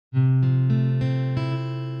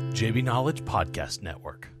JB Knowledge Podcast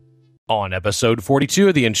Network. On episode 42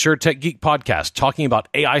 of the Insurtech Geek Podcast, talking about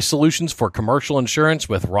AI solutions for commercial insurance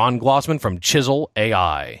with Ron Glozman from Chisel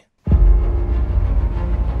AI.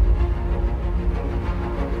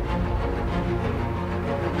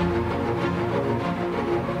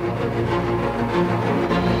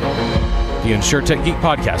 The Insurtech Geek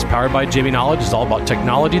Podcast, powered by JB Knowledge, is all about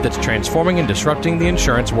technology that's transforming and disrupting the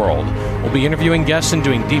insurance world. We'll be interviewing guests and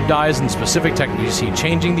doing deep dives in specific tech we see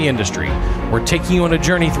changing the industry. We're taking you on a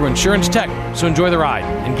journey through insurance tech, so enjoy the ride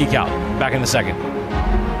and geek out. Back in a second.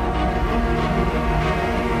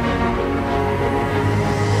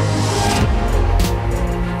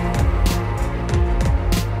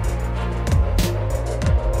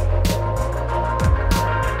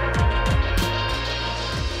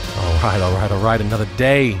 All right. Another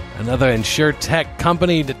day, another Insurtech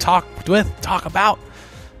company to talk about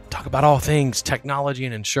all things technology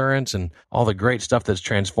and insurance and all the great stuff that's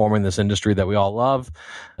transforming this industry that we all love.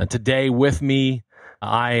 And today with me,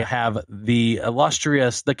 I have the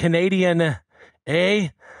illustrious, the Canadian,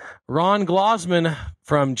 Ron Glozman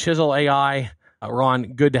from Chisel AI.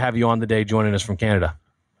 Ron, good to have you on the day joining us from Canada.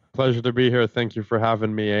 Pleasure to be here. Thank you for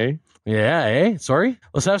having me, Yeah, Sorry.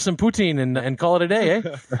 Let's have some poutine and call it a day,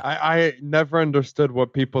 I never understood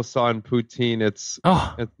what people saw in poutine. It's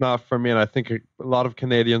not for me, and I think a lot of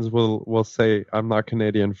Canadians will say I'm not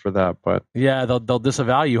Canadian for that. But yeah, they'll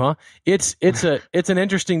disavow you, huh? It's an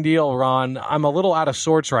interesting deal, Ron. I'm a little out of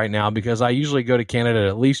sorts right now because I usually go to Canada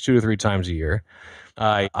at least 2 to 3 times a year.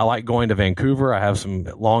 I like going to Vancouver. I have some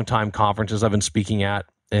long-time conferences I've been speaking at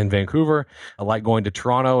in Vancouver. I like going to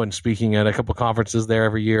Toronto and speaking at a couple conferences there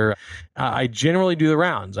every year. I generally do the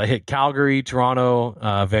rounds. I hit Calgary, Toronto,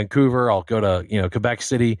 Vancouver. I'll go to, Quebec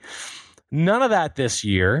City. None of that this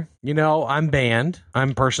year. I'm banned.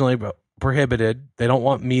 I'm personally prohibited. They don't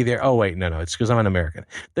want me there. Oh, wait, no. It's because I'm an American.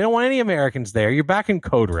 They don't want any Americans there. You're back in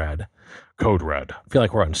Code Red. Code Red. I feel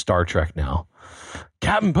like we're on Star Trek now.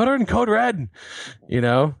 Captain, put her in Code Red.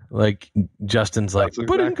 Like Justin's like,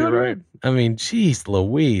 put it in Code Red. I mean, geez,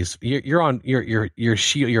 Louise, you're on your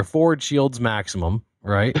shield, your forward shield's maximum,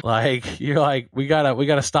 right? Like you're like, we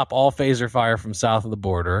gotta stop all phaser fire from south of the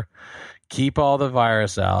border, keep all the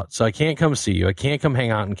virus out. So I can't come see you. I can't come hang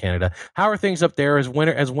out in Canada. How are things up there? Has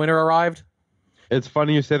winter arrived? it's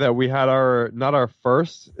funny you say that. We had not our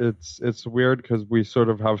first. It's weird because we sort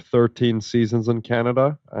of have 13 seasons in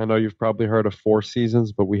Canada. I know you've probably heard of 4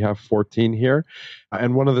 seasons, but we have 14 here.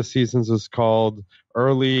 And one of the seasons is called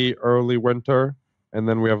early winter, and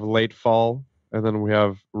then we have late fall, and then we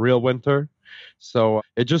have real winter. So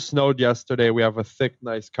it just snowed yesterday. We have a thick,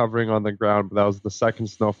 nice covering on the ground, but that was the second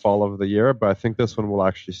snowfall of the year. But I think this one will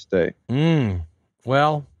actually stay.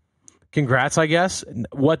 Well, congrats, I guess.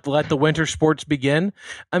 Let the winter sports begin.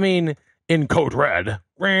 I mean, in Code Red,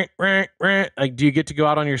 like, do you get to go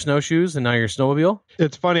out on your snowshoes and now your snowmobile?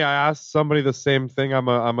 It's funny. I asked somebody the same thing. I'm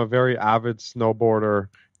a very avid snowboarder,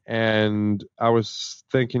 and I was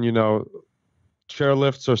thinking,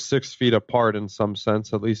 chairlifts are 6 feet apart in some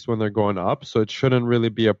sense, at least when they're going up. So it shouldn't really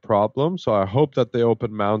be a problem. So I hope that they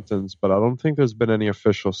open mountains, but I don't think there's been any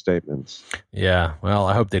official statements. Yeah, well,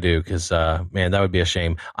 I hope they do because, man, that would be a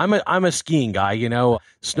shame. I'm a skiing guy.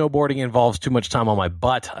 Snowboarding involves too much time on my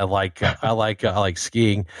butt. I like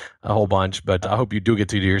skiing a whole bunch, but I hope you do get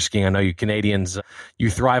to do your skiing. I know you Canadians, you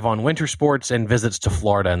thrive on winter sports and visits to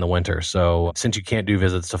Florida in the winter. So since you can't do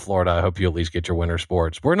visits to Florida, I hope you at least get your winter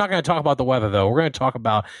sports. We're not going to talk about the weather, though. We're going to talk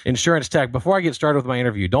about insurance tech. Before I get started with my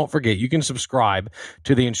interview, don't forget, you can subscribe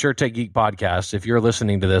to the Insurtech Geek Podcast. If you're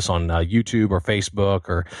listening to this on YouTube or Facebook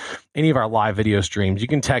or any of our live video streams, you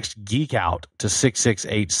can text Geek Out to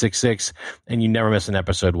 66866 and you never miss an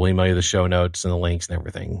episode. We'll email you the show notes and the links and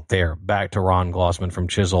everything there. Back to Ron Glozman from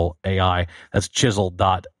Chisel AI. That's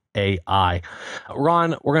chisel.ai.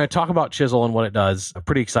 Ron, we're going to talk about Chisel and what it does. I'm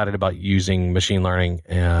pretty excited about using machine learning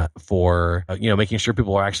for making sure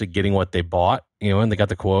people are actually getting what they bought, and they got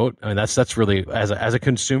the quote. I mean, that's really, as a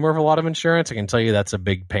consumer of a lot of insurance, I can tell you that's a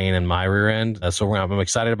big pain in my rear end. So I'm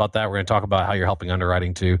excited about that. We're going to talk about how you're helping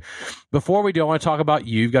underwriting too. Before we do, I want to talk about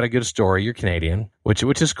you. You've got a good story. You're Canadian, which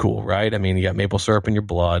is cool, right? I mean, you got maple syrup in your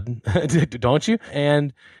blood, don't you?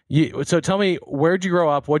 And so tell me, where'd you grow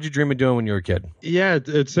up? What'd you dream of doing when you were a kid? Yeah,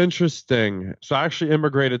 it's interesting. So I actually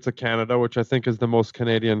immigrated to Canada, which I think is the most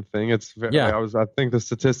Canadian thing. I think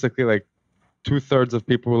statistically, like 2/3 of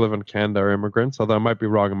people who live in Canada are immigrants. Although I might be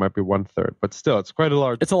wrong, it might be 1/3, but still, it's quite a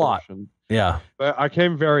large. It's a lot. Yeah. But I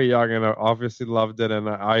came very young, and I obviously loved it. And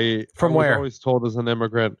I was always told as an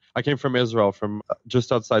immigrant, I came from Israel, from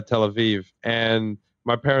just outside Tel Aviv, and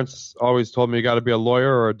my parents always told me you got to be a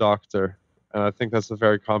lawyer or a doctor. And I think that's a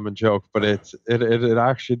very common joke, but it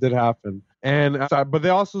actually did happen. And but they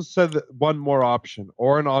also said that one more option,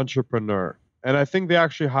 or an entrepreneur. And I think they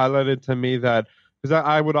actually highlighted to me that, because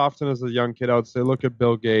I would often, as a young kid, I would say, look at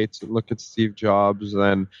Bill Gates, look at Steve Jobs.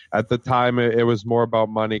 And at the time, it was more about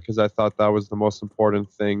money because I thought that was the most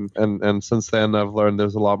important thing. And since then, I've learned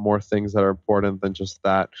there's a lot more things that are important than just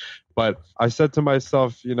that. But I said to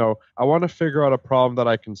myself, I want to figure out a problem that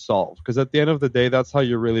I can solve, because at the end of the day, that's how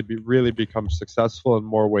you really become successful in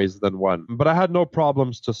more ways than one. But I had no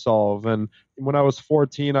problems to solve. And when I was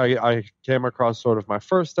 14, I came across sort of my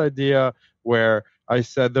first idea, where I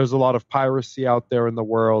said there's a lot of piracy out there in the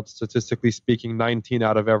world. Statistically speaking, 19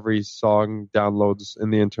 out of every song downloads in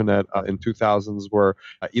the internet in 2000s were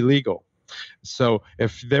illegal. So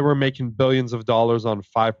if they were making billions of dollars on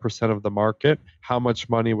 5% of the market, how much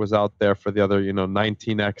money was out there for the other,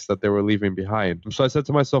 19x that they were leaving behind? So I said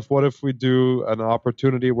to myself, what if we do an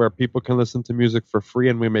opportunity where people can listen to music for free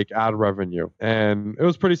and we make ad revenue? And it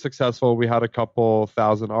was pretty successful. We had a couple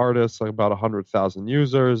thousand artists, like about 100,000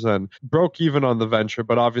 users, and broke even on the venture.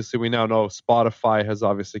 But obviously we now know Spotify has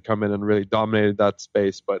obviously come in and really dominated that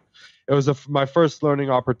space. But it was my first learning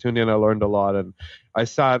opportunity, and I learned a lot. And I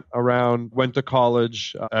sat around, went to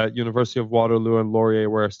college at University of Waterloo and Laurier,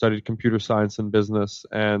 where I studied computer science and business.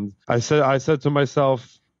 And I said to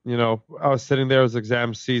myself, I was sitting there as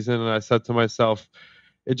exam season, and I said to myself,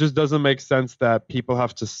 it just doesn't make sense that people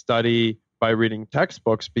have to study by reading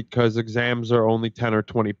textbooks, because exams are only 10 or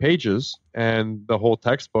 20 pages and the whole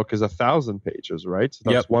textbook is 1,000 pages, right?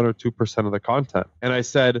 So that's 1 or 2% of the content. And I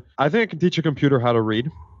said, I think I can teach a computer how to read,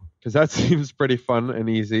 because that seems pretty fun and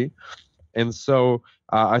easy. And so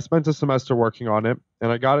I spent a semester working on it,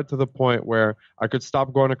 and I got it to the point where I could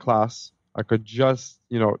stop going to class. I could just,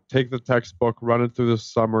 take the textbook, run it through the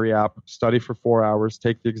summary app, study for 4 hours,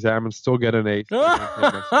 take the exam, and still get an A.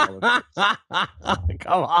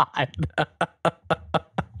 Come on.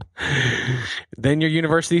 Then your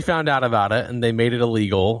university found out about it and they made it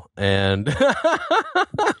illegal. And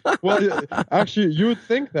well, actually, you would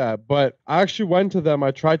think that, but I actually went to them.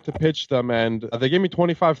 I tried to pitch them, and they gave me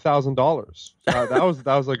 $25,000. That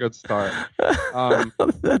was a good start. That's awesome.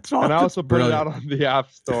 And I also put it out on the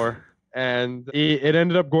App Store, and it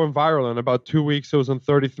ended up going viral. In about 2 weeks, it was in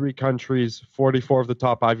 33 countries, 44 of the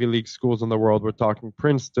top Ivy League schools in the world. We're talking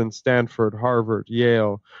Princeton, Stanford, Harvard,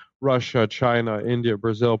 Yale, Russia, China, India,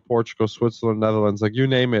 Brazil, Portugal, Switzerland, Netherlands, like you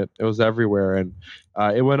name it, it was everywhere. And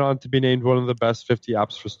it went on to be named one of the best 50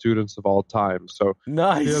 apps for students of all time. So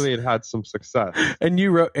nice. Clearly it had some success. And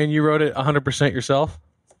you wrote it 100% yourself?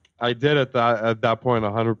 I did at that point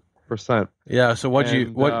 100%. Yeah. So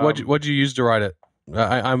what'd you use to write it?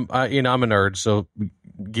 I'm a nerd, so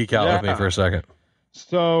geek out with me for a second.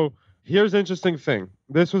 So here's the interesting thing.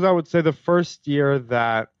 This was, I would say, the first year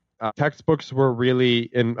that textbooks were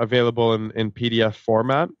really available in PDF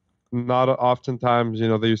format. Not oftentimes,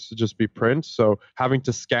 they used to just be print. So having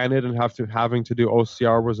to scan it and having to do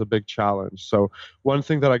OCR was a big challenge. So one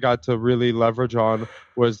thing that I got to really leverage on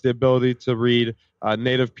was the ability to read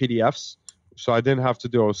native PDFs. So I didn't have to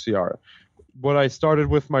do OCR. What I started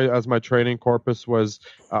with as my training corpus was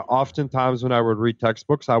oftentimes when I would read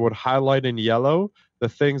textbooks, I would highlight in yellow the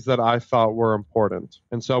things that I thought were important.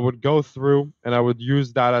 And so I would go through and I would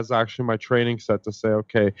use that as actually my training set to say,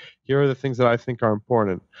 okay, here are the things that I think are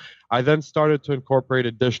important. I then started to incorporate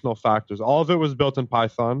additional factors. All of it was built in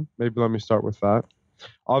Python. Maybe let me start with that.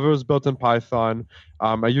 All of it was built in Python.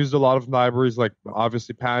 I used a lot of libraries like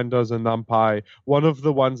obviously Pandas and NumPy. One of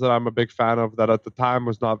the ones that I'm a big fan of that at the time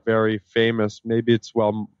was not very famous, maybe it's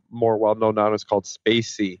more well known now, is called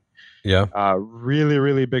Spacey. Yeah. Really,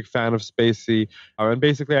 really big fan of Spacey. And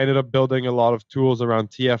basically I ended up building a lot of tools around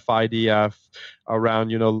TF-IDF,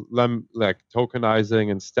 around, like tokenizing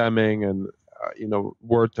and stemming and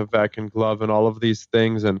Word2Vec and Glove and all of these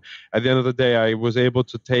things. And at the end of the day, I was able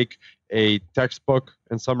to take a textbook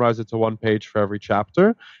and summarize it to one page for every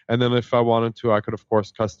chapter. And then if I wanted to, I could, of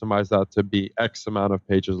course, customize that to be X amount of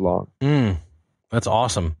pages long. That's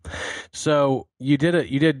awesome. So you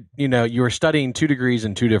were studying 2 degrees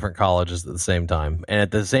in 2 different colleges at the same time. And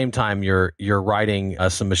at the same time, you're writing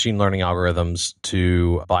some machine learning algorithms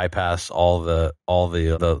to bypass all the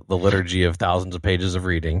liturgy of thousands of pages of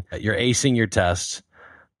reading. You're acing your tests.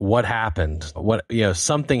 What happened?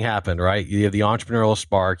 Something happened, right? You have the entrepreneurial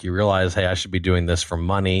spark. You realize, hey, I should be doing this for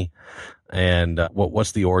money. And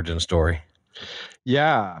what's the origin story?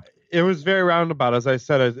 Yeah. It was very roundabout. As I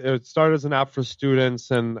said, it started as an app for students,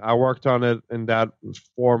 and I worked on it in that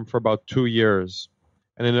form for about 2 years.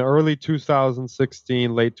 And in early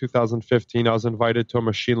 2016, late 2015, I was invited to a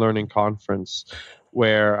machine learning conference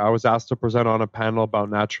where I was asked to present on a panel about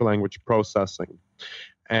natural language processing.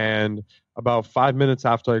 And about 5 minutes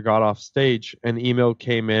after I got off stage, an email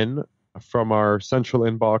came in from our central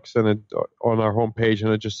inbox and on our homepage,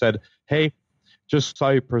 and it just said, "Hey, just saw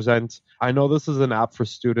you present. I know this is an app for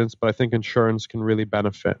students, but I think insurance can really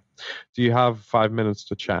benefit. Do you have 5 minutes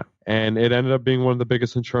to chat?" And it ended up being one of the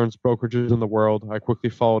biggest insurance brokerages in the world. I quickly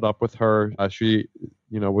followed up with her. She,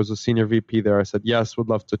 was a senior VP there. I said, yes, would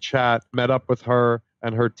love to chat. Met up with her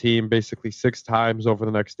and her team basically 6 times over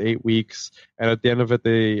the next 8 weeks. And at the end of it,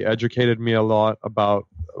 they educated me a lot about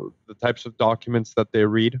the types of documents that they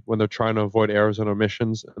read when they're trying to avoid errors and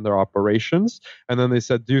omissions in their operations. And then they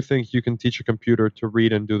said, do you think you can teach a computer to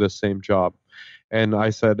read and do the same job? And I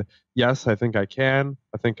said, yes, I think I can.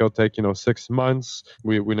 I think it'll take, 6 months.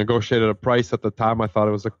 We negotiated a price at the time. I thought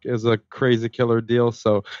it was a crazy killer deal.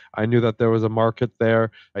 So I knew that there was a market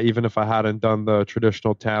there, even if I hadn't done the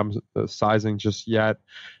traditional TAM sizing just yet.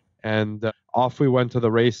 And off we went to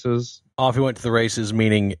the races. Off you went to the races,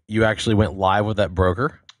 meaning you actually went live with that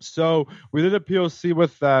broker? So we did a POC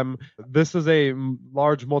with them. This is a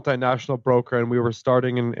large multinational broker, and we were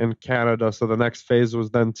starting in Canada. So the next phase was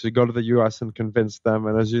then to go to the US and convince them.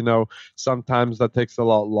 And as you know, sometimes that takes a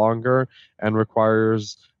lot longer and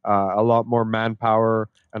requires a lot more manpower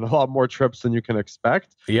and a lot more trips than you can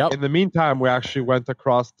expect. Yep. In the meantime, we actually went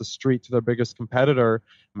across the street to their biggest competitor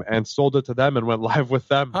and sold it to them and went live with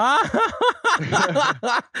them.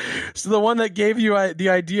 So the one that gave you the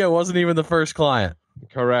idea wasn't even the first client.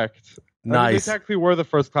 Correct. Nice. They technically were the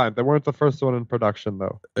first client. They weren't the first one in production,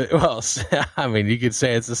 though. Well, I mean, you could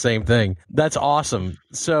say it's the same thing. That's awesome.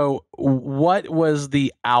 So what was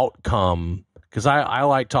the outcome? Because I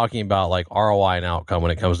like talking about like ROI and outcome when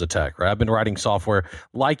it comes to tech, right? I've been writing software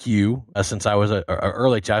like you since I was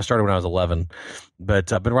early. I started when I was 11,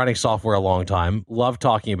 but I've been writing software a long time. Love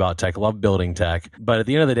talking about tech, love building tech. But at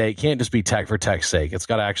the end of the day, it can't just be tech for tech's sake. It's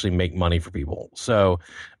got to actually make money for people. So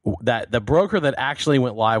that the broker that actually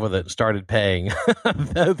went live with it and started paying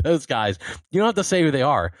those guys, you don't have to say who they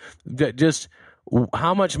are. Just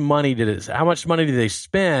how much money did they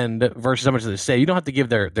spend versus how much did they save? You don't have to give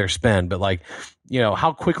their spend, but like,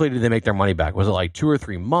 how quickly did they make their money back? Was it like 2 or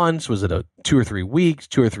 3 months? Was it 2 or 3 weeks,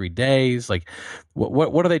 2 or 3 days? Like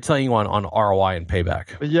what are they telling you on ROI and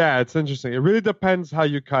payback? Yeah, it's interesting. It really depends how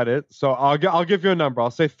you cut it. So I'll give you a number. I'll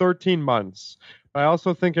say 13 months. I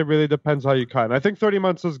also think it really depends how you cut. And I think 30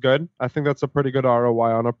 months is good. I think that's a pretty good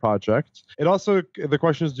ROI on a project. It also, the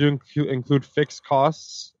question is, do you include fixed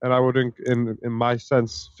costs? And I would, in my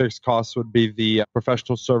sense, fixed costs would be the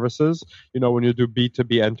professional services. When you do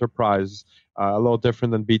B2B enterprise, a little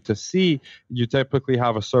different than B2C, you typically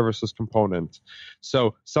have a services component.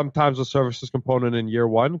 So sometimes a services component in year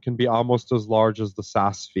one can be almost as large as the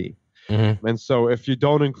SaaS fee. Mm-hmm. And so if you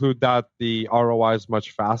don't include that, the ROI is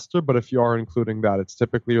much faster. But if you are including that, it's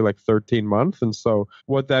typically like 13 months. And so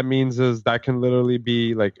what that means is that can literally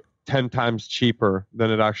be like 10 times cheaper than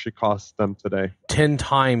it actually costs them today. 10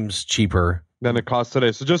 times cheaper than it costs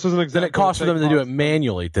today. So just as an example, then it costs for them to do it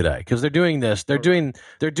manually today, because they're doing this. They're doing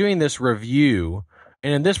this review.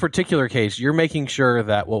 And in this particular case, you're making sure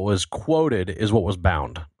that what was quoted is what was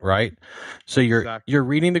bound, right? So you're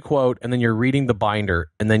reading the quote, and then you're reading the binder,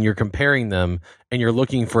 and then you're comparing them, and you're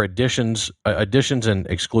looking for additions and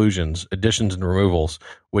exclusions, additions and removals,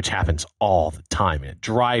 which happens all the time. And it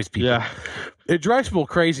drives people. Yeah. It drives people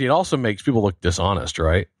crazy. It also makes people look dishonest,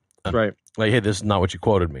 right? Right. Like, hey, this is not what you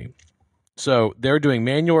quoted me. So they're doing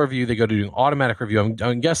manual review. They go to doing automatic review.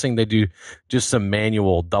 I'm guessing they do just some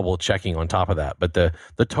manual double checking on top of that. But the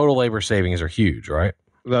total labor savings are huge, right?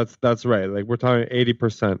 That's right. Like we're talking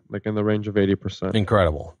 80%, like in the range of 80%.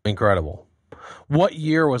 Incredible. What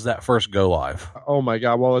year was that first go live? Oh my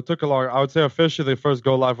God. Well, it took a long, I would say officially the first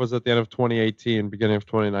go live was at the end of 2018, beginning of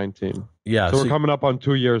 2019. Yeah. So we're coming up on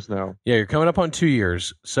 2 years now. Yeah, you're coming up on 2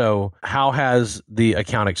 years. So how has the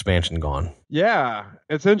account expansion gone? Yeah,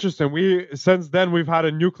 it's interesting. Since then we've had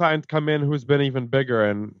a new client come in who's been even bigger,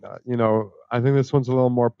 and I think this one's a little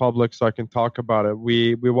more public, so I can talk about it.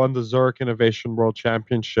 We won the Zurich Innovation World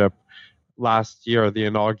Championship last year, the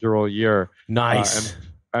inaugural year. Nice.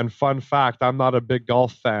 And fun fact, I'm not a big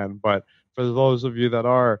golf fan, but for those of you that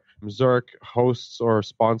are, Zurich hosts or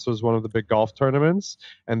sponsors one of the big golf tournaments,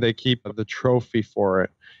 and they keep the trophy for it.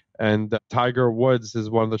 And Tiger Woods is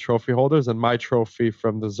one of the trophy holders, and my trophy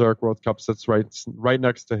from the Zurich World Cup sits right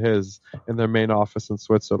next to his in their main office in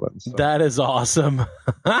Switzerland. So that is awesome.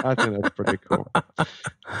 I think that's pretty cool.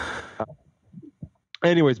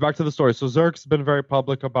 Anyways, back to the story. So Zerk's been very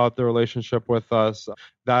public about the relationship with us.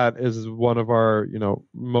 That is one of our,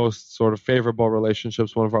 most sort of favorable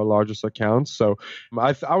relationships, one of our largest accounts. So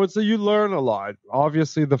I would say you learn a lot.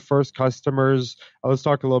 Obviously, the first customers, let's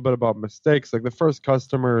talk a little bit about mistakes. Like the first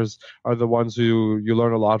customers are the ones who you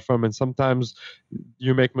learn a lot from. And sometimes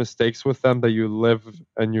you make mistakes with them that you live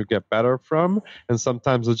and you get better from. And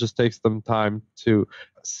sometimes it just takes them time to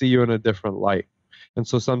see you in a different light. And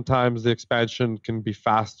so sometimes the expansion can be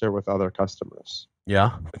faster with other customers.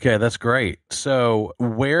 Yeah. Okay, that's great. So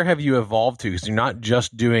where have you evolved to? Because you're not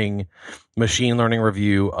just doing machine learning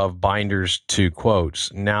review of binders to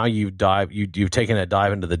quotes. Now you've taken a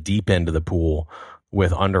dive into the deep end of the pool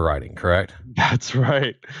with underwriting, correct? That's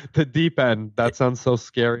right. The deep end. That sounds so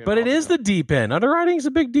scary. But it is the deep end. Underwriting is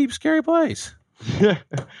a big, deep, scary place.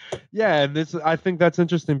 Yeah, and I think that's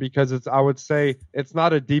interesting because I would say it's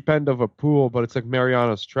not a deep end of a pool, but it's like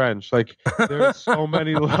Mariana's Trench. Like there's so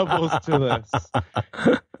many levels to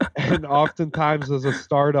this. And oftentimes as a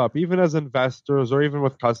startup, even as investors or even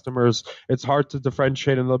with customers, it's hard to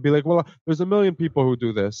differentiate, and they'll be like, well, there's a million people who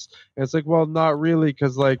do this. And it's like, well, not really,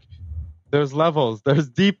 because like there's levels,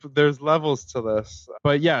 there's levels to this.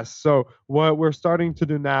 But yes, so what we're starting to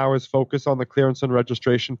do now is focus on the clearance and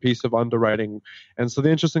registration piece of underwriting. And so the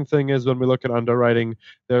interesting thing is when we look at underwriting,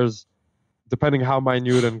 there's, depending how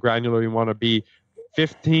minute and granular you want to be,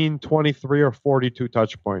 15, 23, or 42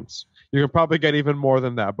 touch points. You can probably get even more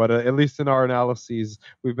than that, but at least in our analyses,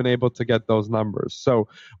 we've been able to get those numbers. So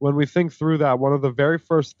when we think through that, one of the very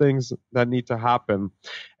first things that need to happen,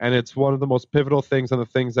 and it's one of the most pivotal things and the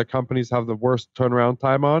things that companies have the worst turnaround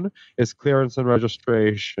time on, is clearance and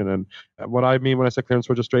registration. And what I mean when I say clearance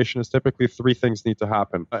registration is typically three things need to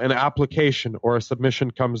happen. An application or a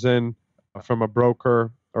submission comes in from a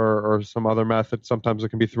broker or some other method. Sometimes it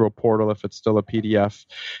can be through a portal if it's still a PDF.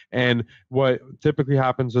 And what typically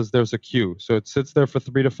happens is there's a queue. So it sits there for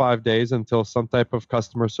 3 to 5 days until some type of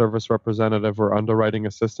customer service representative or underwriting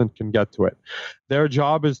assistant can get to it. Their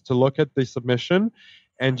job is to look at the submission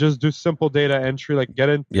and just do simple data entry, like get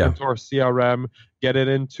it into our CRM, get it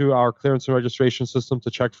into our clearance and registration system to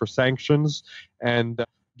check for sanctions, and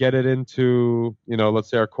get it into, let's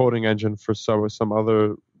say our quoting engine for some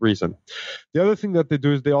other reason. The other thing that they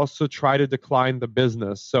do is they also try to decline the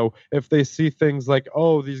business. So if they see things like,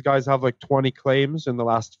 oh, these guys have like 20 claims in the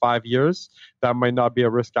last 5 years, that might not be a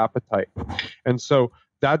risk appetite. And so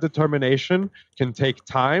that determination can take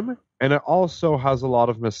time, and it also has a lot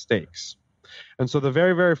of mistakes. And so the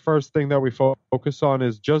very, very first thing that we focus on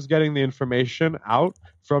is just getting the information out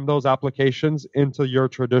from those applications into your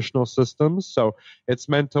traditional systems. So it's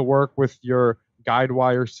meant to work with your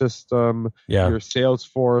Guidewire system, your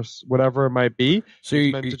Salesforce, whatever it might be. So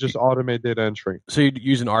it's meant to just automate data entry. So you'd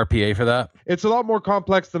use an RPA for that? It's a lot more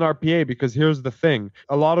complex than RPA because here's the thing.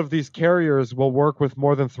 A lot of these carriers will work with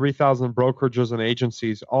more than 3,000 brokerages and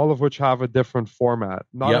agencies, all of which have a different format.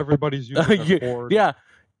 Not everybody's using board. Yeah.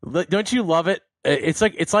 Don't you love it? It's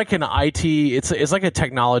like an IT, it's like a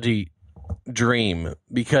technology dream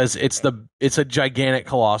because it's a gigantic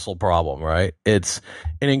colossal problem, right? It's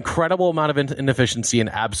an incredible amount of inefficiency and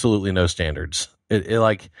absolutely no standards.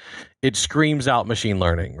 It screams out machine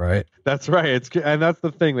learning, right? That's right. And that's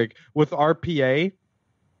the thing, like with RPA,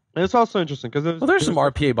 and it's also interesting because there's some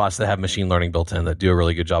RPA bots that have machine learning built in that do a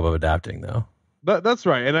really good job of adapting though. That's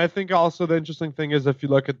right. And I think also the interesting thing is if you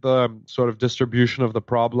look at the sort of distribution of the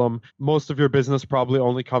problem, most of your business probably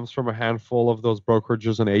only comes from a handful of those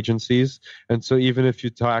brokerages and agencies. And so even if you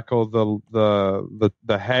tackle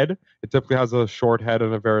the head, it typically has a short head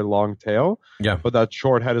and a very long tail. Yeah. But that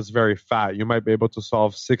short head is very fat. You might be able to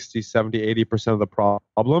solve 60, 70, 80% of the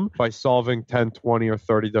problem by solving 10, 20, or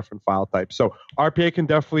 30 different file types. So RPA can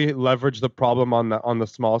definitely leverage the problem on the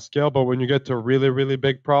small scale. But when you get to really, really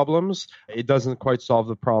big problems, it doesn't quite solve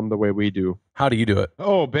the problem the way we do. How do you do it?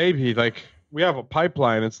 Oh, baby, like we have a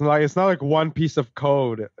pipeline. It's not like one piece of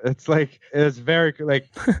code. It's very like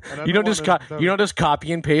you don't just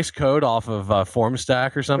copy and paste code off of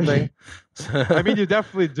FormStack or something. I mean, you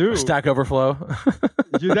definitely do. Stack Overflow.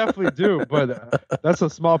 You definitely do, but that's a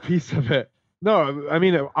small piece of it. No, I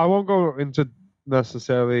mean, I won't go into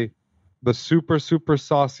necessarily the super, super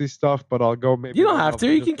saucy stuff, but I'll go maybe. You don't have to.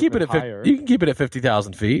 You can keep it at you can keep it at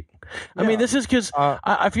 50,000 feet. I mean, this is because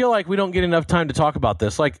I feel like we don't get enough time to talk about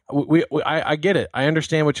this. Like I get it. I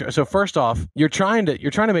understand what you're. So first off, you're trying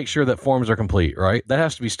to make sure that forms are complete, right? That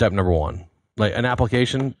has to be step number one. Like an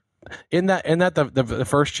application. In that the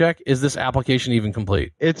first check, is this application even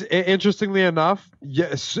complete? It's interestingly enough,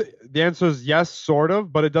 yes. The answer is yes, sort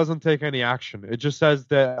of, but it doesn't take any action. It just says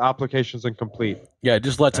the application's incomplete. Yeah, it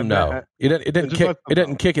just lets them know. It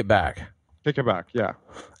didn't kick it back. Kick it back. Yeah.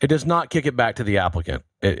 It does not kick it back to the applicant.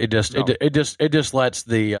 No. It just lets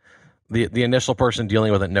the initial person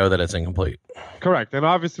dealing with it know that it's incomplete. Correct. And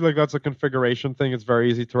obviously, like that's a configuration thing. It's very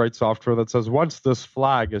easy to write software that says once this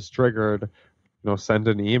flag is triggered, send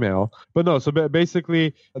an email. But no, so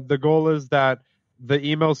basically, the goal is that the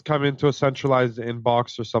emails come into a centralized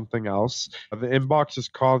inbox or something else. The inbox is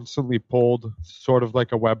constantly pulled, sort of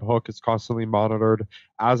like a webhook. It's constantly monitored.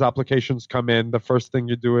 As applications come in, the first thing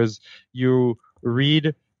you do is you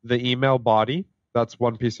read the email body. That's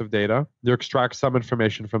one piece of data. You extract some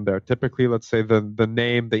information from there. Typically, let's say the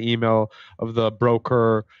name, the email of the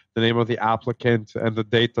broker, the name of the applicant, and the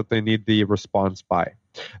date that they need the response by.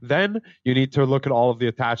 Then you need to look at all of the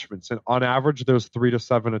attachments. And on average, there's 3 to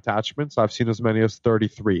 7 attachments. I've seen as many as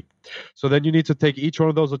 33. So then you need to take each one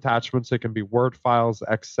of those attachments. It can be Word files,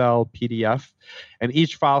 Excel, PDF, and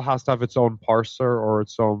each file has to have its own parser or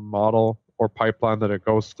its own model or pipeline that it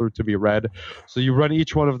goes through to be read. So you run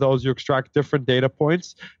each one of those, you extract different data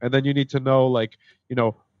points, and then you need to know, like,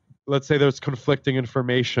 let's say there's conflicting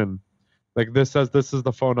information. Like this says this is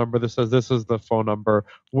the phone number, this says this is the phone number.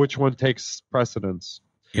 Which one takes precedence?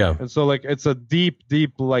 Yeah. And so like it's a deep,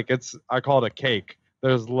 like I call it a cake.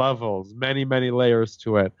 There's levels, many, many layers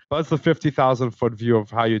to it. But that's the 50,000 foot view of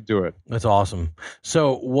how you do it. That's awesome.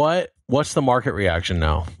 So what's the market reaction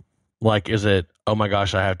now? Like, is it, oh my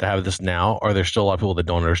gosh, I have to have this now? Or are there still a lot of people that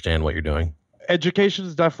don't understand what you're doing? Education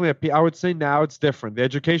is definitely I would say now it's different. The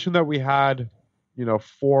education that we had,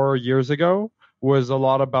 4 years ago was a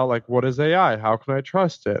lot about like, what is AI? How can I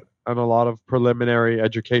trust it? And a lot of preliminary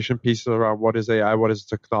education pieces around what is AI, what is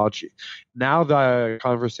technology. Now the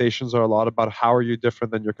conversations are a lot about how are you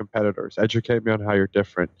different than your competitors? Educate me on how you're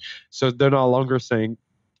different. So they're no longer saying,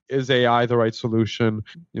 is AI the right solution?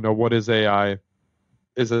 What is AI?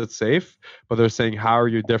 Is it safe? But they're saying, how are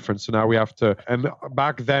you different? So now we have to, and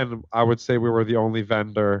back then I would say we were the only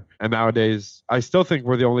vendor. And nowadays I still think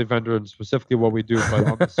we're the only vendor in specifically what we do, but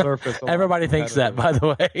on the surface. Everybody thinks that, by the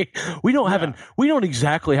way. We don't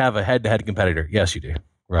exactly have a head-to-head competitor. Yes, you do.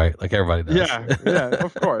 Right? Like everybody does. Yeah,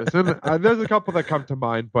 of course. And there's a couple that come to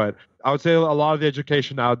mind, but I would say a lot of the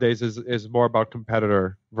education nowadays is more about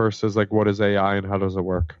competitor versus like what is AI and how does it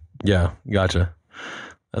work? Yeah, gotcha.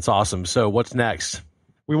 That's awesome. So what's next?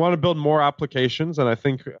 We want to build more applications, and I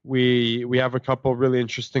think we have a couple really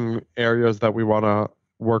interesting areas that we want to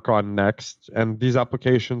work on next. And these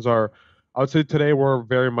applications are, I would say today we're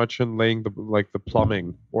very much in laying the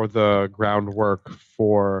plumbing or the groundwork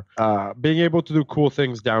for being able to do cool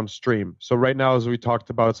things downstream. So right now, as we talked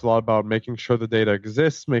about, it's a lot about making sure the data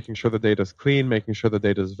exists, making sure the data is clean, making sure the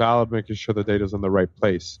data is valid, making sure the data is in the right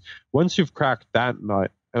place. Once you've cracked that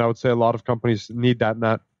nut, and I would say a lot of companies need that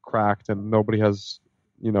nut cracked, and nobody has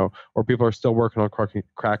or people are still working on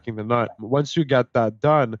cracking the nut. Once you get that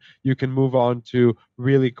done, you can move on to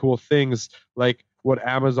really cool things like what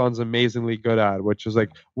Amazon's amazingly good at, which is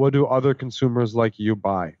like, what do other consumers like you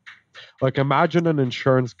buy? Like imagine an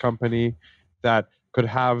insurance company that could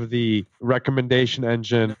have the recommendation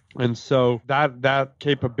engine. And so that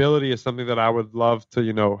capability is something that I would love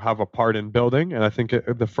to, have a part in building. And I think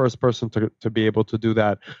the first person to be able to do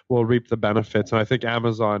that will reap the benefits. And I think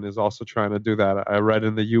Amazon is also trying to do that. I read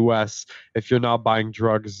in the US, if you're not buying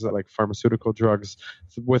drugs, like pharmaceutical drugs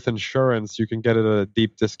with insurance, you can get it at a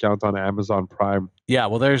deep discount on Amazon Prime. Yeah,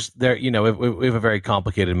 well, we have a very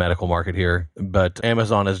complicated medical market here, but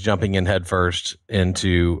Amazon is jumping in headfirst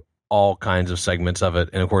into all kinds of segments of it,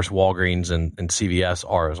 and of course Walgreens and CVS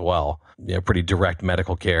are as well. Yeah, pretty direct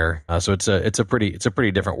medical care. So it's a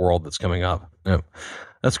pretty different world that's coming up. Yeah.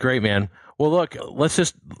 That's great, man. Well, look, let's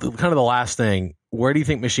just kind of the last thing. Where do you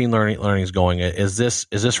think machine learning is going? Is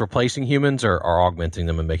this replacing humans or augmenting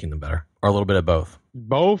them and making them better, or a little bit of both?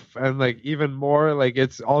 Both, and like even more, like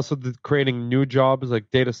it's also creating new jobs. Like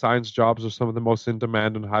data science jobs are some of the most in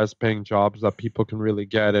demand and highest paying jobs that people can really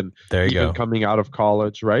get, and there you even go. Coming out of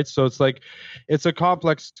college, right? So it's like it's a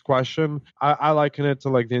complex question. I liken it to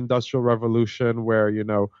like the Industrial Revolution, where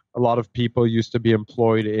a lot of people used to be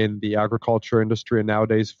employed in the agriculture industry, and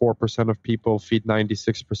nowadays 4% of people feed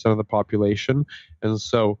 96% of the population. And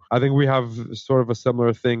so I think we have sort of a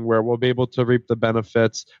similar thing where we'll be able to reap the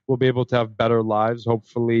benefits. We'll be able to have better lives,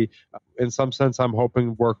 hopefully. In some sense, I'm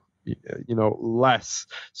hoping work less.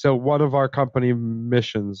 So one of our company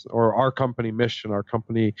missions, or our company mission, our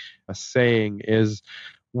company saying is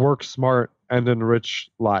work smart and enrich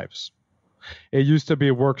lives. It used to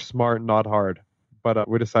be work smart, not hard. But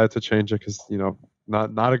we decided to change it because,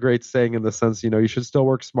 Not a great saying in the sense, you should still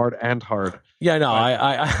work smart and hard. Yeah, no,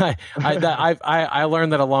 But I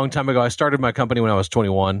learned that a long time ago. I started my company when I was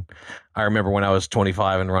 21. I remember when I was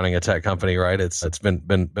 25 and running a tech company. Right, it's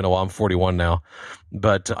been a while. I'm 41 now,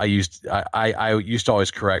 but I used to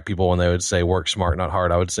always correct people when they would say work smart, not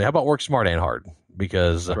hard. I would say, how about work smart and hard?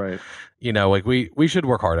 Because right. like we should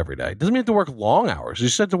work hard every day. Doesn't mean you have to work long hours. You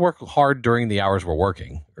just have to work hard during the hours we're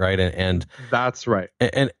working, right? And that's right.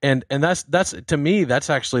 And that's to me, that's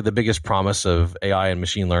actually the biggest promise of AI and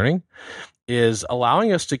machine learning, is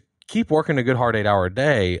allowing us to keep working a good hard 8 hour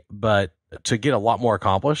day, but to get a lot more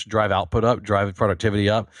accomplished, drive output up, drive productivity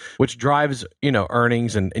up, which drives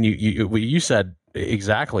earnings. And you said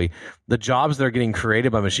exactly, the jobs that are getting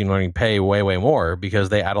created by machine learning pay way more because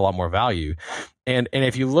they add a lot more value. And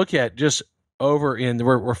if you look at just over in,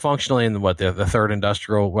 we're functionally in the third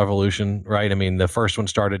industrial revolution, right? I mean, the first one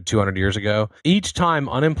started 200 years ago. Each time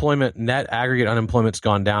net aggregate unemployment's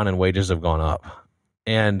gone down and wages have gone up.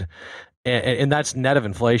 And that's net of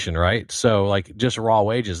inflation, right? So like just raw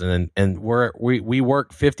wages, and we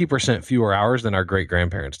work 50% fewer hours than our great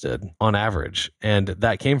grandparents did on average, and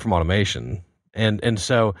that came from automation. And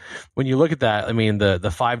so when you look at that, I mean, the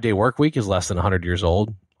 5-day work week is less than 100 years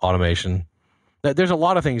old. Automation. There's a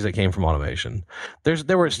lot of things that came from automation.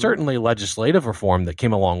 There was certainly legislative reform that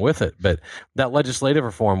came along with it, but that legislative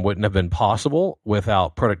reform wouldn't have been possible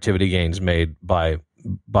without productivity gains made by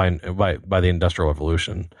the Industrial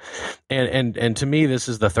Revolution. And to me, this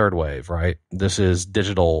is the third wave, right? This is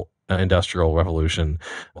digital industrial revolution.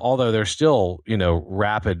 Although there's still,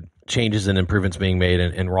 rapid changes and improvements being made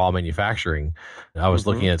in raw manufacturing. I was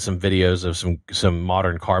looking at some videos of some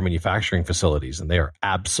modern car manufacturing facilities, and they are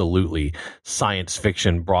absolutely science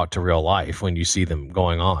fiction brought to real life when you see them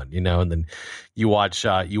going on, and then you watch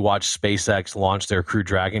SpaceX launch their Crew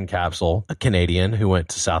Dragon capsule, a Canadian who went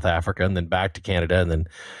to South Africa and then back to Canada and then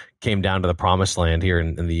came down to the promised land here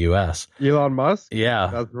in the U.S. Elon Musk? Yeah.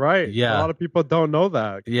 That's right. Yeah. A lot of people don't know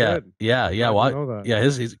that. Yeah. Good. Yeah. Well,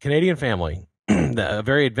 his Canadian family, a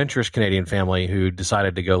very adventurous Canadian family who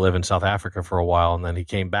decided to go live in South Africa for a while. And then he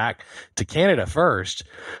came back to Canada first,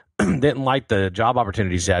 didn't like the job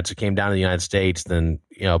opportunities he had, so came down to the United States, then,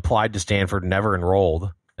 applied to Stanford, never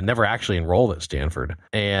actually enrolled at Stanford.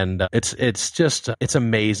 And it's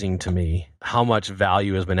amazing to me how much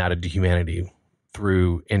value has been added to humanity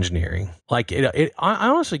through engineering. Like I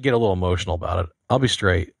honestly get a little emotional about it. I'll be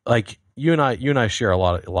straight. Like you and I share a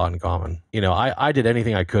lot in common. I did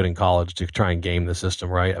anything I could in college to try and game the system,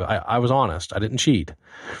 right? I was honest. I didn't cheat.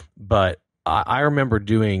 But I remember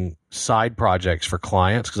doing side projects for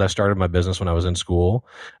clients because I started my business when I was in school,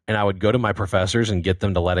 and I would go to my professors and get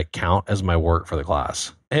them to let it count as my work for the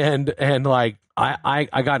class. And like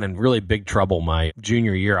I got in really big trouble my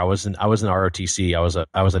junior year. I was in ROTC.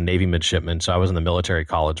 I was a Navy midshipman, so I was in the military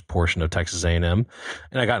college portion of Texas A&M,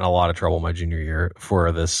 and I got in a lot of trouble my junior year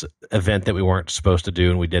for this event that we weren't supposed to do,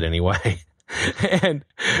 and we did anyway. and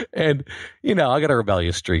I got a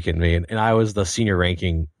rebellious streak in me, and I was the senior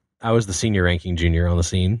ranking junior on the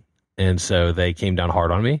scene. And so they came down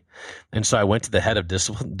hard on me. And so I went to the head of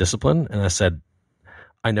discipline and I said,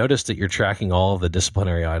 I noticed that you're tracking all of the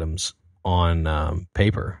disciplinary items on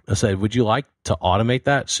paper. I said, would you like to automate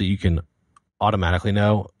that so you can automatically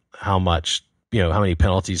know how many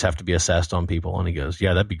penalties have to be assessed on people? And he goes,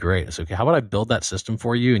 yeah, that'd be great. I said, okay, how about I build that system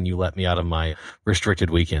for you and you let me out of my restricted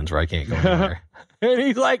weekends where I can't go anywhere? And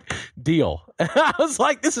he's like, deal. And I was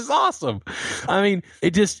like, this is awesome. I mean,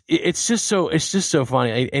 it's just so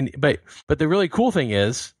funny. But the really cool thing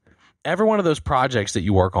is, every one of those projects that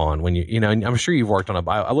you work on when I'm sure you've worked on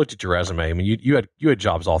I looked at your resume. I mean, you had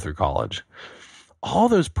jobs all through college. All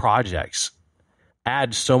those projects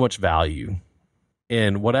add so much value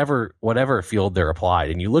in whatever field they're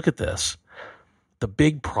applied. And you look at this, the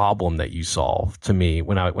big problem that you solve, to me,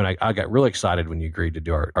 when I got really excited when you agreed to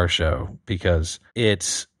do our show, because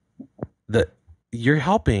it's that you're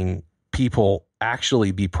helping people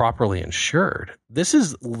actually be properly insured. This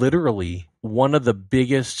is literally one of the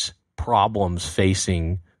biggest problems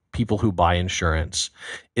facing people who buy insurance,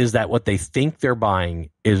 is that what they think they're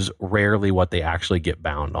buying is rarely what they actually get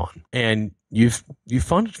bound on. And you've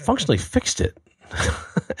functionally fixed it.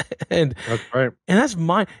 And that's right. And that's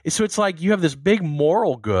mine. So it's like you have this big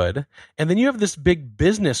moral good, and then you have this big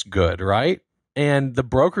business good, right? And the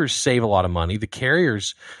brokers save a lot of money. The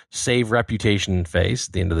carriers save reputation and face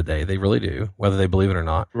at the end of the day. They really do, whether they believe it or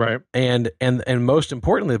not. Right. And most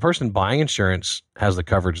importantly, the person buying insurance has the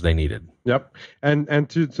coverage they needed. Yep. And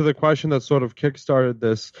to the question that sort of kickstarted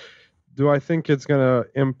this, do I think it's going to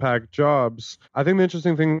impact jobs? I think the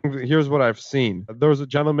interesting thing, here's what I've seen. There was a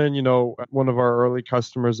gentleman, one of our early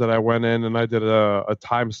customers that I went in and I did a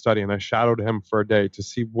time study and I shadowed him for a day to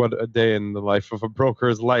see what a day in the life of a broker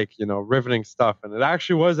is like, riveting stuff. And it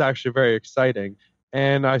actually was very exciting.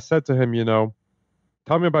 And I said to him,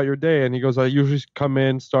 tell me about your day. And he goes, I usually come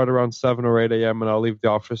in, start around 7 or 8 a.m., and I'll leave the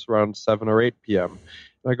office around 7 or 8 p.m.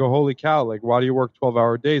 And I go, holy cow, like, why do you work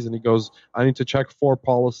 12-hour days? And he goes, I need to check 4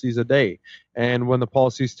 policies a day. And when the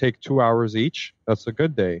policies take 2 hours each, that's a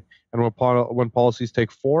good day. And when policies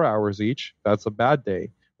take 4 hours each, that's a bad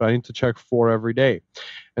day. But I need to check 4 every day.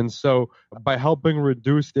 And so by helping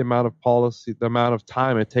reduce the amount of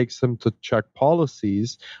time it takes him to check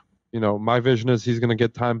policies, my vision is he's going to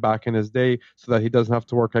get time back in his day so that he doesn't have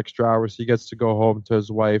to work extra hours. He gets to go home to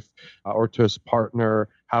his wife or to his partner,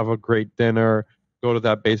 have a great dinner, go to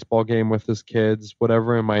that baseball game with his kids,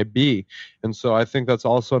 whatever it might be. And so I think that's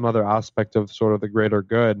also another aspect of sort of the greater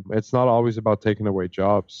good. It's not always about taking away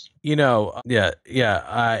jobs. It's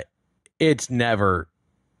never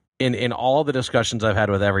in all the discussions I've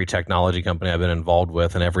had with every technology company I've been involved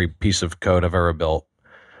with and every piece of code I've ever built,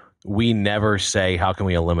 we never say, how can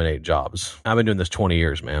we eliminate jobs? I've been doing this 20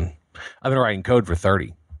 years, man. I've been writing code for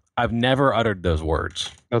 30. I've never uttered those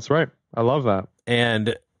words. That's right. I love that.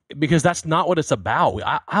 And because that's not what it's about.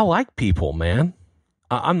 I like people, man.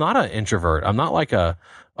 I'm not an introvert. I'm not like a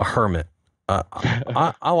hermit.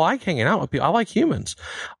 I like hanging out with people. I like humans.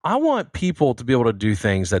 I want people to be able to do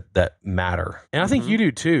things that matter. And I think you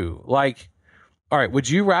do too. Like, all right, would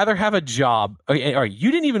you rather have a job? All right,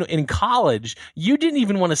 you didn't even, in college, you didn't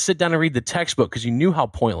even want to sit down and read the textbook because you knew how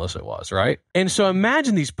pointless it was, right? And so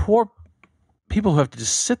imagine these poor people who have to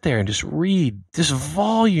just sit there and just read just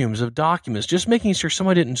volumes of documents, just making sure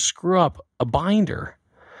somebody didn't screw up a binder.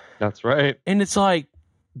 That's right. And it's like,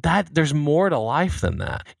 there's more to life than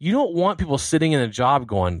that. You don't want people sitting in a job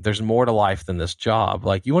going, there's more to life than this job.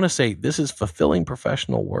 Like, you want to say, this is fulfilling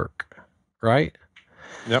professional work, right?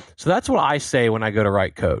 Yep. So that's what I say when I go to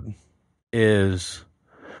write code is,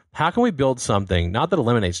 how can we build something, not that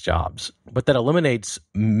eliminates jobs, but that eliminates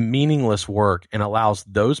meaningless work and allows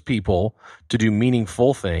those people to do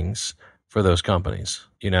meaningful things for those companies,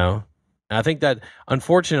 And I think that,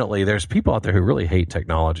 unfortunately, there's people out there who really hate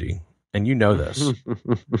technology. And you know this.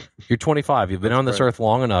 You're 25. You've been on this earth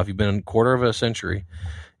long enough. You've been a quarter of a century.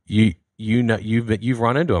 You know you've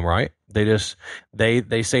run into them, right? They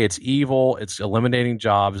say it's evil. It's eliminating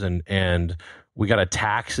jobs, and we got to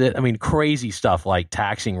tax it. I mean, crazy stuff like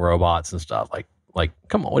taxing robots and stuff. Like,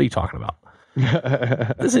 come on, what are you talking about?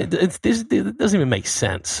 It doesn't even make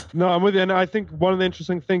sense. No, I'm with you. And I think one of the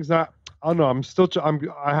interesting things that I don't know,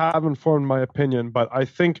 I haven't formed my opinion, but I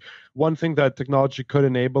think one thing that technology could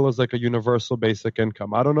enable is like a universal basic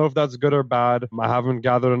income. I don't know if that's good or bad. I haven't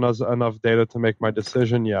gathered enough data to make my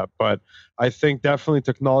decision yet, but I think definitely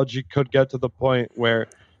technology could get to the point where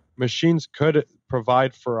machines could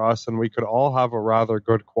provide for us and we could all have a rather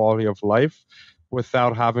good quality of life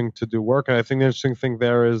without having to do work. And I think the interesting thing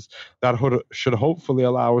there is that should hopefully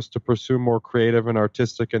allow us to pursue more creative and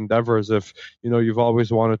artistic endeavors. If, you've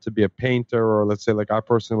always wanted to be a painter, or let's say like I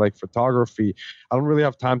personally like photography, I don't really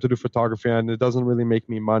have time to do photography and it doesn't really make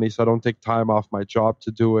me money. So I don't take time off my job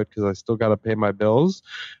to do it because I still got to pay my bills.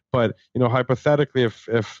 But, hypothetically, if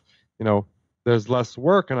there's less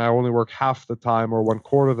work and I only work half the time or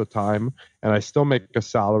 1/4 of the time and I still make a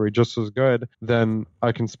salary just as good, then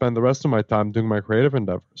I can spend the rest of my time doing my creative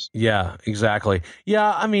endeavors. Yeah, exactly.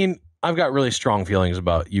 Yeah, I mean, I've got really strong feelings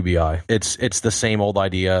about UBI. It's the same old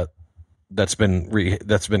idea that's been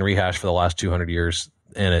rehashed for the last 200 years,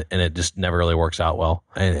 and it just never really works out well.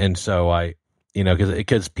 And so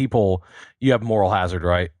because people, you have moral hazard,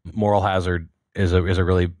 right? Moral hazard is a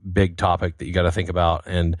really big topic that you got to think about.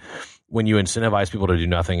 And when you incentivize people to do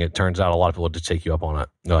nothing, it turns out a lot of people just take you up on it.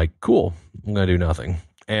 They're like, cool, I'm going to do nothing.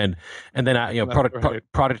 And then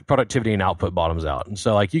productivity and output bottoms out. And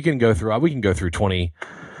so like we can go through 20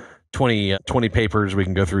 papers. We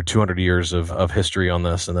can go through 200 years of history on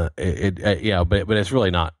this, and but it's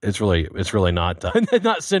really not. It's really not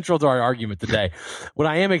not central to our argument today. What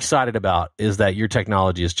I am excited about is that your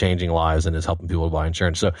technology is changing lives and is helping people buy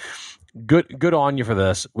insurance. So good on you for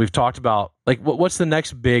this. We've talked about like what's the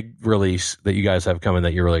next big release that you guys have coming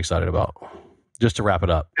that you're really excited about? Just to wrap it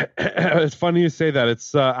up. It's funny you say that.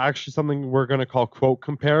 It's actually something we're going to call quote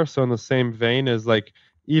compare. So in the same vein as like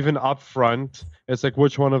even upfront, it's like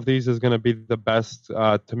which one of these is going to be the best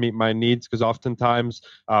to meet my needs, because oftentimes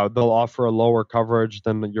they'll offer a lower coverage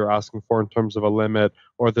than you're asking for in terms of a limit,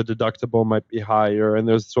 or the deductible might be higher, and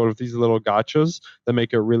there's sort of these little gotchas that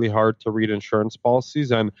make it really hard to read insurance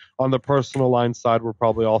policies. And on the personal line side, we're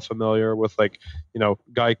probably all familiar with like,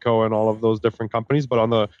 Geico and all of those different companies, but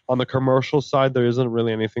on the commercial side, there isn't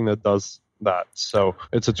really anything that does that. So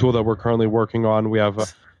it's a tool that we're currently working on. We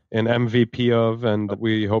have an MVP of, and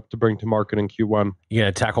we hope to bring to market in Q1. You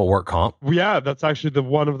gonna tackle work comp? Yeah, that's actually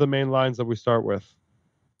one of the main lines that we start with.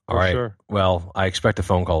 All right. Sure. Well, I expect a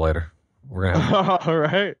phone call later. We're gonna. All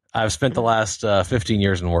right. I've spent the last 15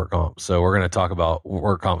 years in work comp, so we're gonna talk about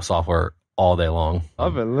work comp software all day long.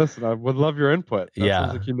 Love it. Listen, I would love your input. That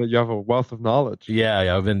sounds like you have a wealth of knowledge.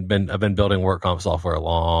 Yeah. I've been building work comp software a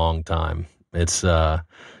long time. It's a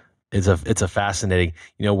fascinating.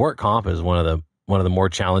 Work comp is one of the more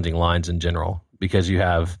challenging lines in general, because you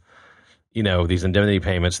have, these indemnity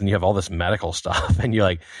payments, and you have all this medical stuff, and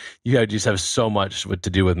you just have so much to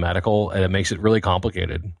do with medical, and it makes it really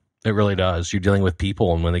complicated. It really does. You're dealing with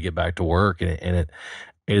people, and when they get back to work, and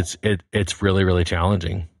it's really, really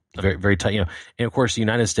challenging. Very, very tight. And of course, the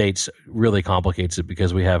United States really complicates it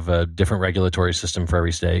because we have a different regulatory system for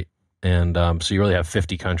every state, and so you really have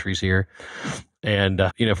 50 countries here. And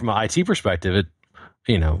from an IT perspective,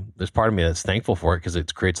 there's part of me that's thankful for it because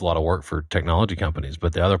it creates a lot of work for technology companies.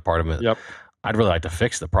 But the other part of it, I'd really like to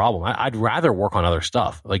fix the problem. I'd rather work on other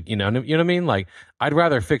stuff. Like, you know what I mean? Like, I'd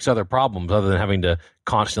rather fix other problems other than having to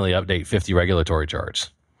constantly update 50 regulatory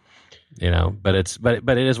charts. But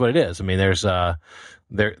it is what it is. I mean, there's a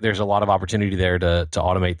lot of opportunity there to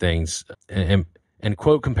automate things, and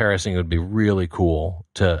quote comparison would be really cool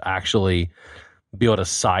to actually be able to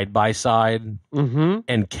side by side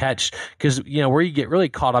and catch, because where you get really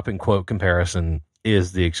caught up in quote comparison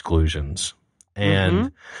is the exclusions,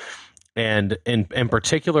 and in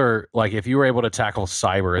particular, like if you were able to tackle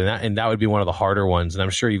cyber, and that would be one of the harder ones, and I'm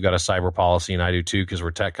sure you've got a cyber policy, and I do too, because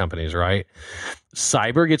we're tech companies, right?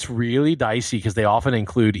 Cyber gets really dicey because they often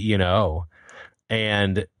include E&O.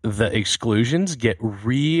 And the exclusions get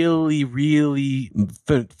really, really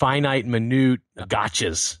finite, minute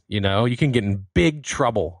gotchas. You can get in big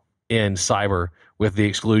trouble in cyber with the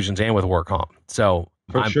exclusions and with work comp. So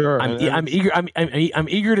I'm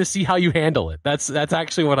eager to see how you handle it. That's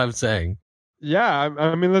actually what I'm saying. Yeah,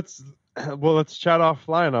 I mean, let's chat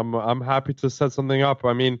offline. I'm happy to set something up.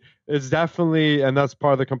 I mean, it's definitely, and that's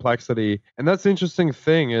part of the complexity. And that's the interesting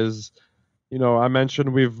thing is, I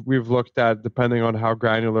mentioned we've looked at, depending on how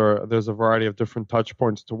granular, there's a variety of different touch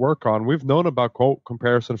points to work on. We've known about quote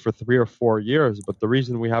comparison for 3 or 4 years, but the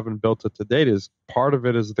reason we haven't built it to date is part of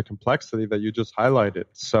it is the complexity that you just highlighted.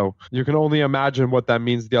 So you can only imagine what that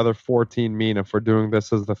means the other 14 mean if we're doing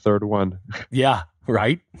this as the third one. Yeah,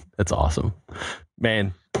 right? That's awesome.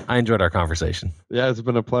 Man, I enjoyed our conversation. Yeah, it's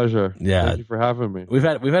been a pleasure. Yeah. Thank you for having me. We've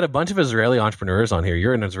had a bunch of Israeli entrepreneurs on here.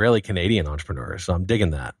 You're an Israeli Canadian entrepreneur, so I'm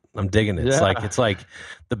digging that. I'm digging it. Yeah. It's like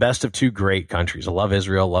the best of two great countries. I love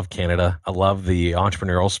Israel, love Canada. I love the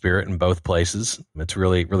entrepreneurial spirit in both places. It's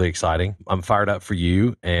really, really exciting. I'm fired up for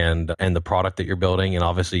you and the product that you're building, and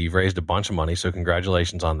obviously you've raised a bunch of money, so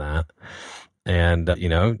congratulations on that. And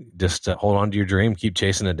just hold on to your dream, keep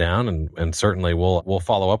chasing it down, and certainly we'll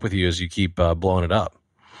follow up with you as you keep blowing it up.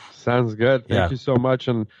 Sounds good. Thank you so much.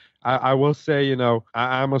 And I will say,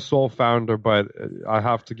 I'm a sole founder, but I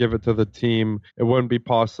have to give it to the team. It wouldn't be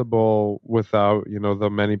possible without, the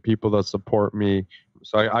many people that support me.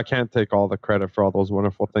 So I can't take all the credit for all those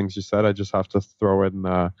wonderful things you said. I just have to throw in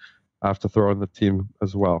the team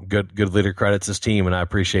as well. Good leader credits his team, and I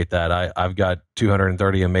appreciate that. I've got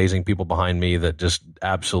 230 amazing people behind me that just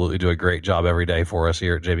absolutely do a great job every day for us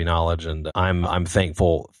here at JB Knowledge, and I'm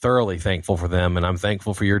thankful, thoroughly thankful for them, and I'm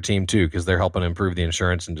thankful for your team too, because they're helping improve the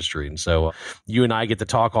insurance industry. And so you and I get to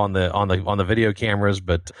talk on the video cameras,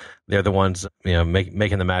 but they're the ones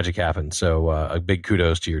making the magic happen. So a big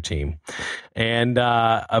kudos to your team, and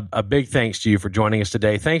a big thanks to you for joining us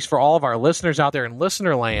today. Thanks for all of our listeners out there in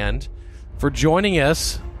listener land for joining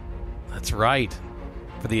us. That's right,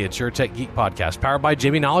 for the Insurtech Geek Podcast, powered by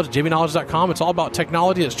JB Knowledge, jbknowledge.com. It's all about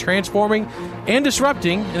technology that's transforming and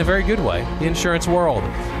disrupting, in a very good way, the insurance world.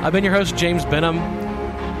 I've been your host, James Benham.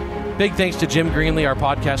 Big thanks to Jim Greenlee, our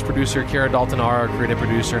podcast producer, Kara Daltonara, our creative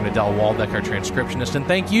producer, and Adele Waldeck, our transcriptionist. And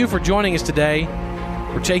thank you for joining us today.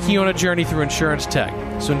 We're taking you on a journey through insurance tech,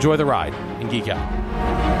 so enjoy the ride and geek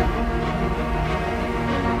out.